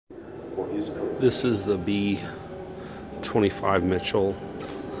This is the B-25 Mitchell.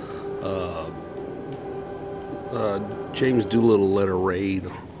 James Doolittle led a raid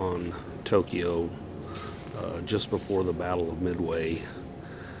on Tokyo just before the Battle of Midway.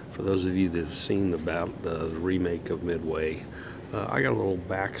 For those of you that have seen the remake of Midway, I got a little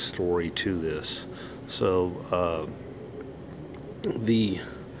backstory to this. So the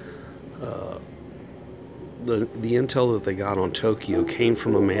intel that they got on Tokyo came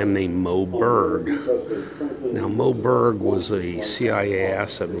from a man named Mo Berg. Now, Mo Berg was a CIA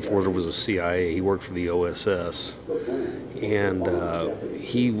asset before there was a CIA. He worked for the OSS, and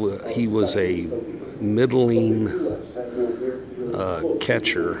he was a middling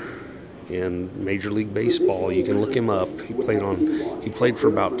catcher in Major League Baseball. You can look him up. He played for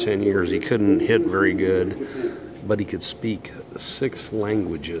about 10 years. He couldn't hit very good, but he could speak 6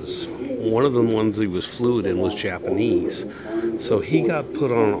 languages. One of the ones he was fluent in was Japanese. So he got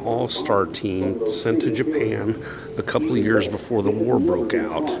put on an all-star team, sent to Japan a couple of years before the war broke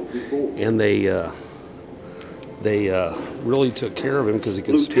out. And they really took care of him because he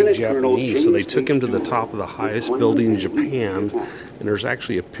could speak Japanese. So they took him to the top of the highest building in Japan. And there's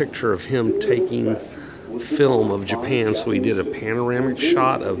actually a picture of him taking film of Japan. So he did a panoramic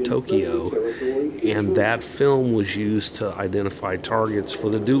shot of Tokyo, and that film was used to identify targets for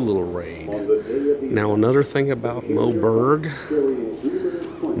the Doolittle raid. Now, another thing about Mo Berg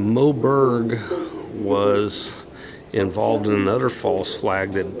was involved in another false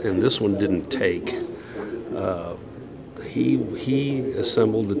flag and this one didn't take. He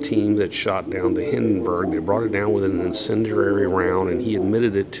assembled the team that shot down the Hindenburg. They brought it down with an incendiary round, and he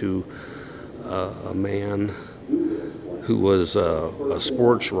admitted it to a man who was a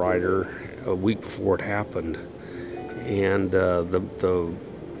sports writer a week before it happened. And the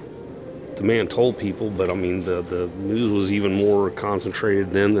man told people, but I mean the news was even more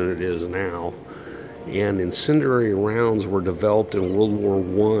concentrated then than it is now. And incendiary rounds were developed in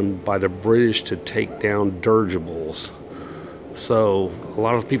World War I by the British to take down dirigibles. So a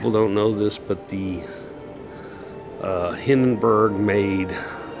lot of people don't know this, but the Hindenburg made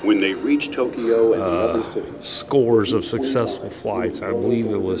when they reached Tokyo and the other cities, scores of successful flights. I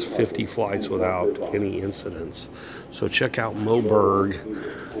believe it was 50 flights without any incidents. So check out Mo Berg.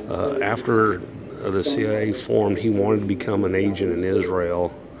 After the CIA formed, he wanted to become an agent in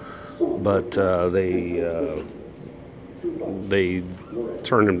Israel, but they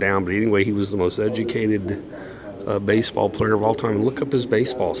turned him down. But anyway, he was the most educated baseball player of all time. And look up his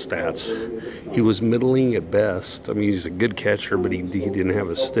baseball stats. He was middling at best. I mean, he's a good catcher, but he didn't have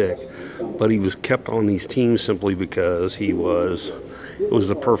a stick. But he was kept on these teams simply because it was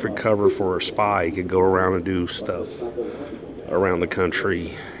the perfect cover for a spy. He could go around and do stuff around the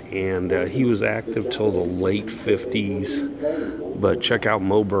country. And he was active till the late 50s. But check out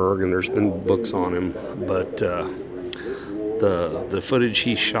Mo Berg, and there's been books on him. But the footage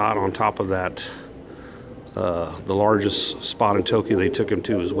he shot on top of that, the largest spot in Tokyo they took him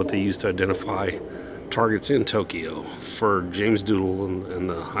to, is what they used to identify targets in Tokyo for James Doolittle and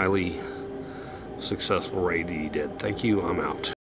the highly successful raid that he did. Thank you. I'm out.